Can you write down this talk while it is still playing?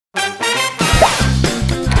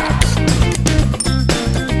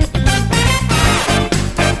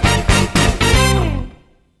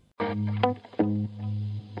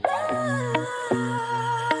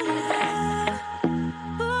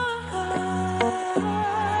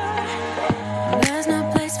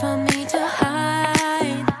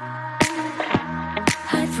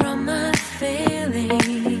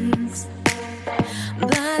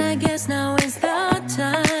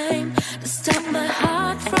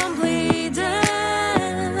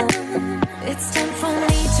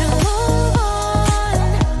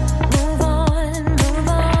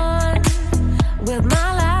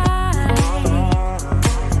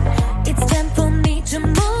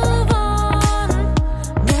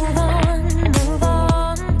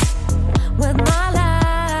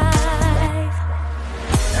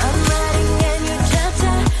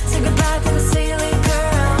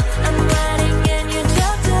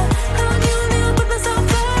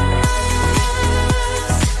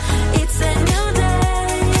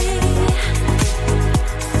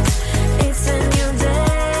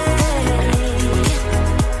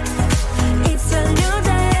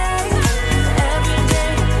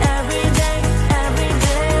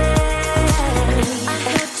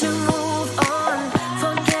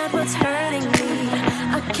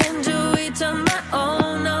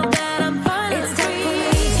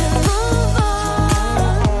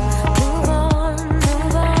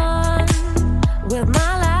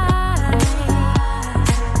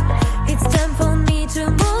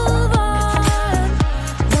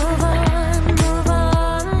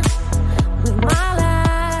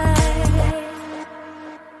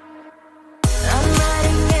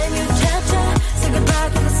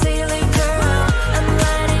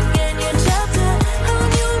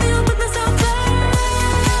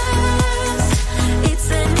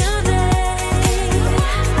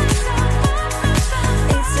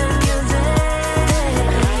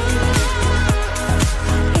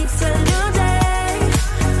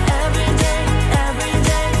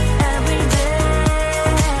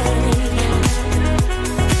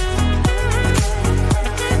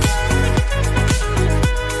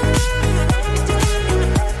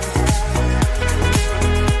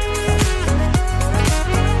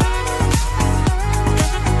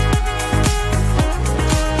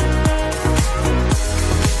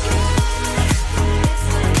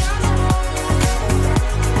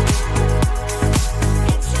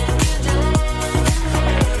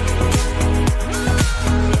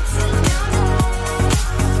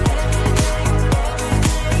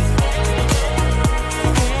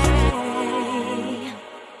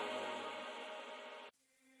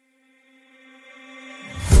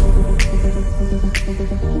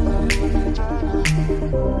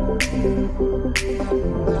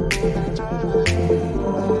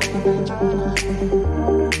Feeling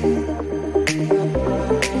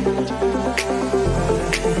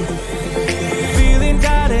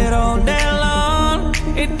tired all day long,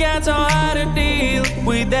 it gets so hard to deal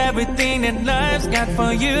with everything that life's got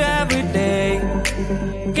for you every day.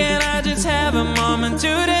 Can I just have a moment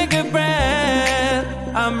to take a breath?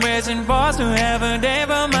 I'm raising balls to have a day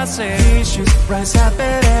for myself. Issues rise up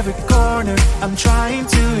at every corner, I'm trying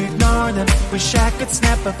to ignore them. Wish I could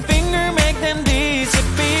snap a finger, make them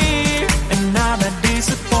disappear. And now the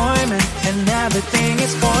disappointment and everything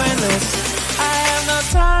is pointless. I have no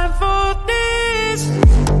time for this.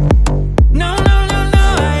 No, no, no,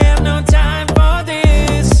 no, I have no time for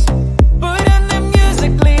this. Put on the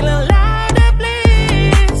music, little louder,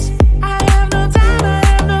 please. I have no time, I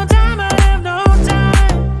have no time, I have no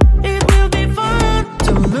time. It will be fun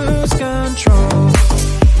to lose control.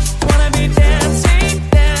 Wanna be dancing,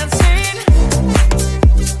 dancing.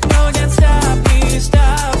 No one can stop me,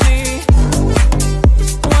 stop me.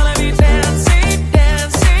 Wanna be dancing,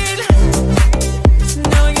 dancing.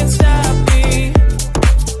 No one can stop me.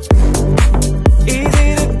 Easy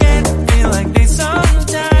to get, feel like this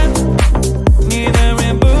sometimes. Need a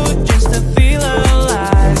reboot just to feel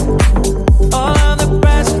alive. All of the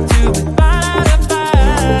pressure to be fight,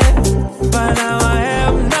 but now I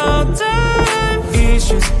have no time.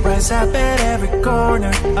 Issues rise up at every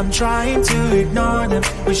corner, I'm trying to ignore them.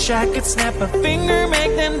 Wish I could snap a finger,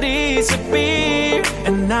 make them disappear.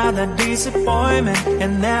 And now the disappointment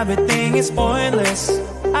and everything is pointless.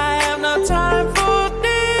 I have no time for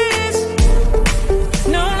this.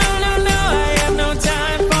 No, no, no, no, I have no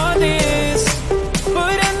time for this.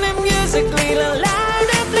 Put on the music, little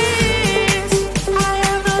louder, please. I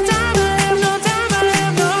have no time, I have no time, I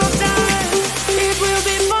have no time. It will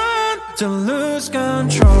be fun to lose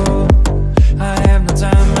control. I have no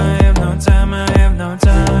time, I have no time, I have no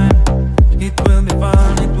time. It will be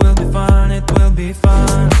fun, it will be fun, it will be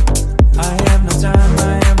fun. I have no time,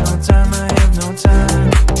 I have no time, I have no time.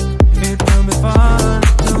 It will be fun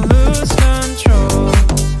to lose control.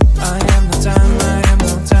 I have no time, I have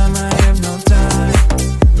no time, I have no time.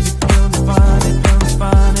 It will be fun, it will be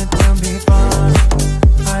fun, it will be fun.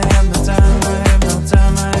 I have no time, I have no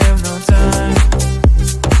time, I have no time.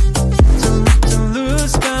 To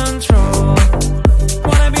lose control.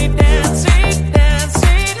 Wanna be dancing,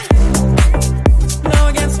 dancing. No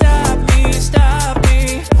one can stop me, stop me.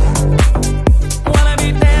 Wanna be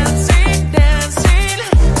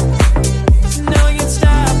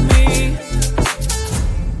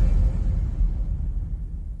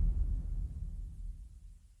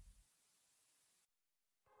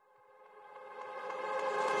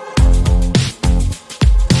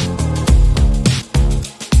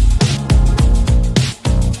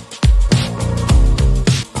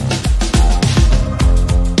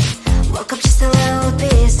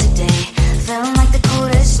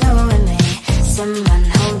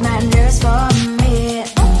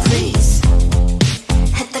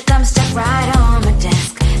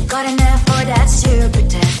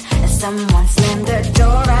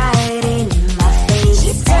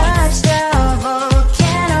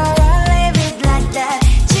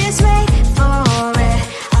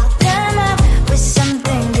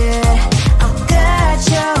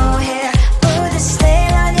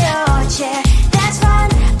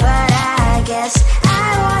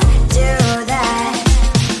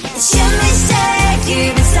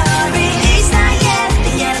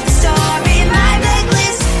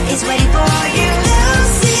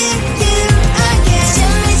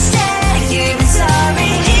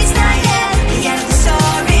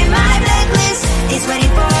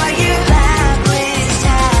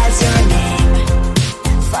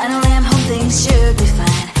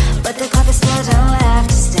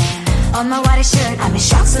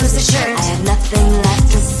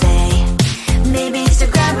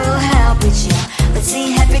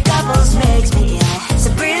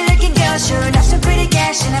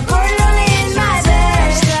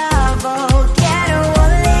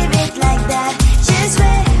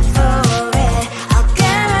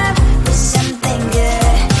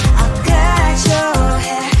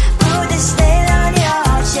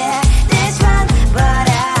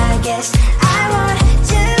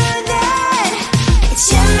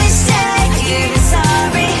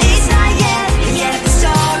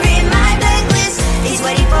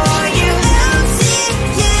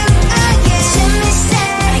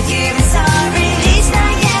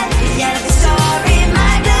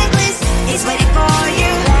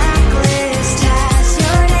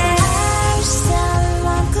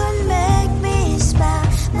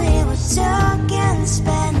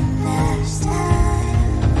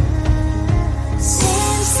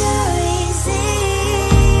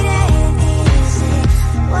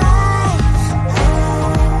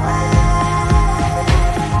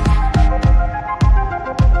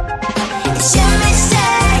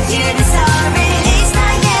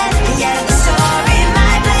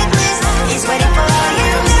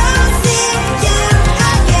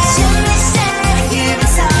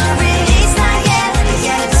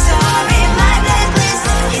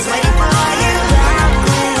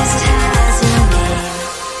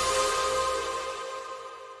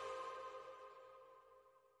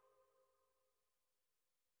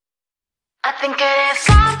think it is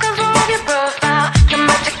love 'cause I love your profile. You're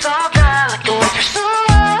my TikTok girl, like the way you're so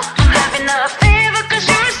low. I'm having a fever 'cause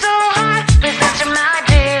you're so hot. Please answer my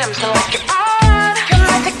DMs, so like you're on. You're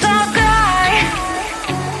my TikTok guy.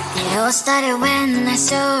 It all started when I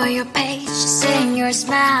saw your page. Seeing your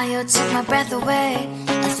smile, you took my breath away.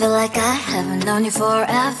 I feel like I haven't known you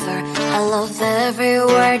forever. I love every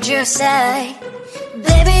word you say.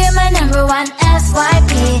 Baby, you're my number one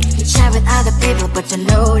FYP. You chat with other people, but you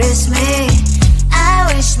notice me. I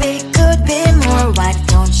wish we could be more. Why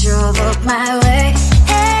don't you look my way?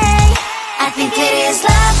 Hey, I think it is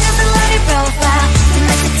love 'cause I love your profile. You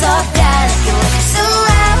make me talk that like you look so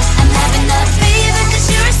well. I'm having a fever 'cause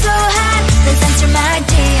you're so hot. Please answer my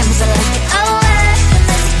DMs, I like it a lot. I'm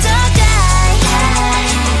a TikTok guy. Hey,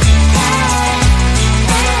 hey,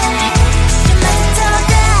 hey. You're my TikTok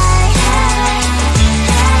guy.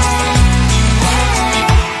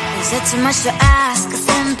 Is it too much to ask? A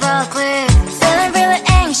simple click. Feeling really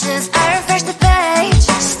anxious, I refresh the page.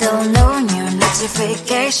 Still no new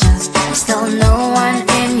notifications. Still no one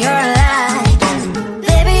in your life.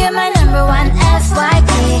 Baby, you're my number one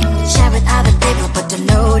FYP. Share with other people, but don't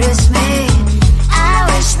notice me. I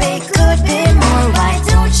wish we could be more. Why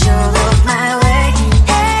don't you look my way?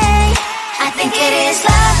 Hey, I think it is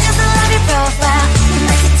love 'cause I love your profile. You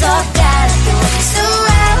make it talk that like you look so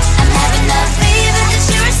well. I'm having a fever 'cause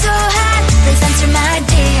you're so hot. Please answer my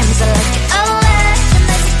DMs, I like it a lot. I'm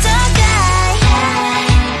a TikTok guy. Hey,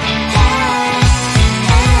 hey,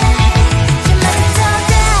 hey. You're my TikTok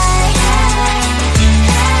guy. Hey,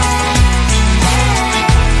 hey, hey.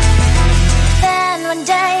 Then one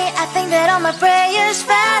day I think that all my prayers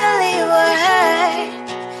finally were heard.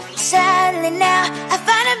 Sadly now I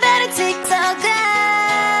find a better TikTok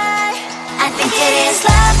guy. I think it is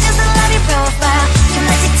love 'cause I love your profile. You're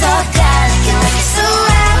my TikTok guy, like you like it so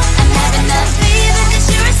well. I'm having a fever 'cause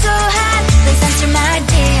you're so hot. Please answer my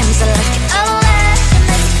DMs, I like it a lot. I'm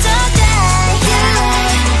a TikTok guy. You,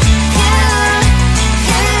 you, you.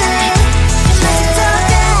 You're my TikTok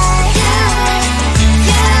guy. You,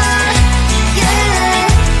 you, you,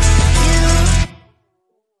 you.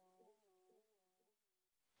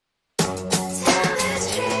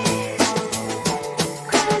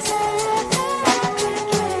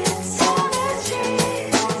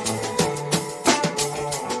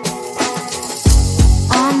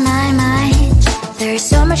 On my mind, there's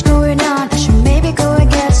so much going on. I should maybe go and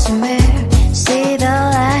get somewhere. See the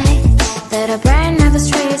lights that are brighten up the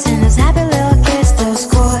streets, and those happy little kids, those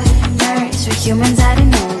corners where humans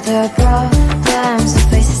hiding all the problems, the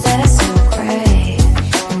faces that are so great.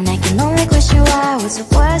 And I can only question why what's the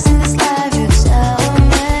worst in this life. You tell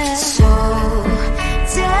me. So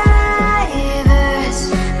diverse,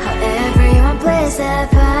 how everyone plays their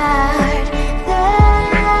part.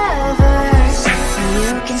 Lovers, you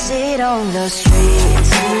can see it on the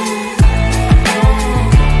streets.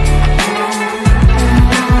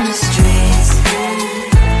 On the streets.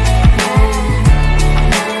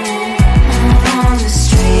 On the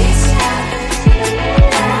streets.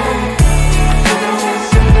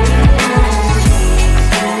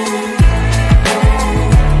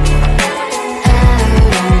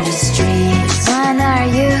 On the streets. When are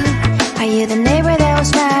you? Are you the neighbor that will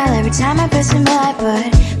smile every time I pass him by,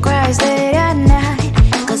 but cries late at night?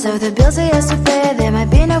 'Cause of the bills he has to pay, there might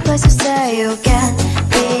be no place to stay. You can't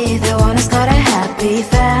be the one who's got a happy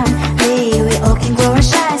family. We all can grow and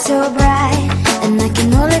shine so bright. And I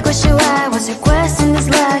can only question why what's your quest in this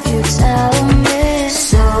life. You tell me.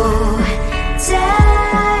 So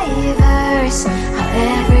diverse, how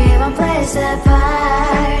everyone plays their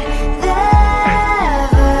part.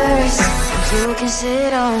 Lovers, you can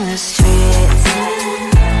sit on the streets.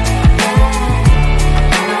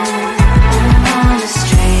 On the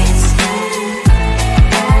streets.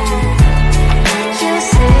 You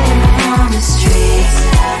sit on the streets.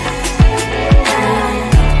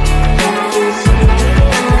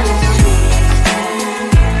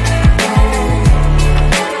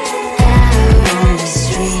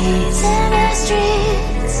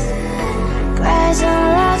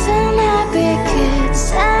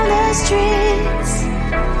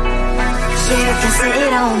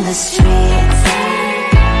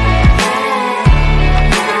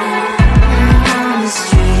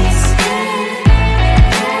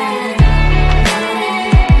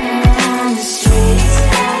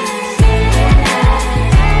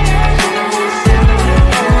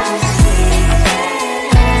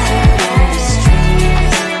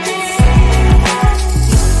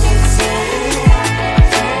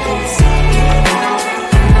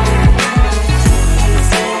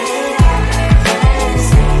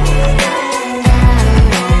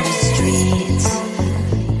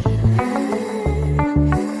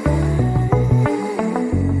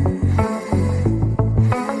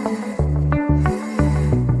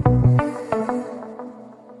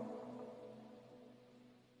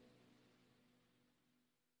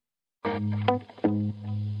 Thank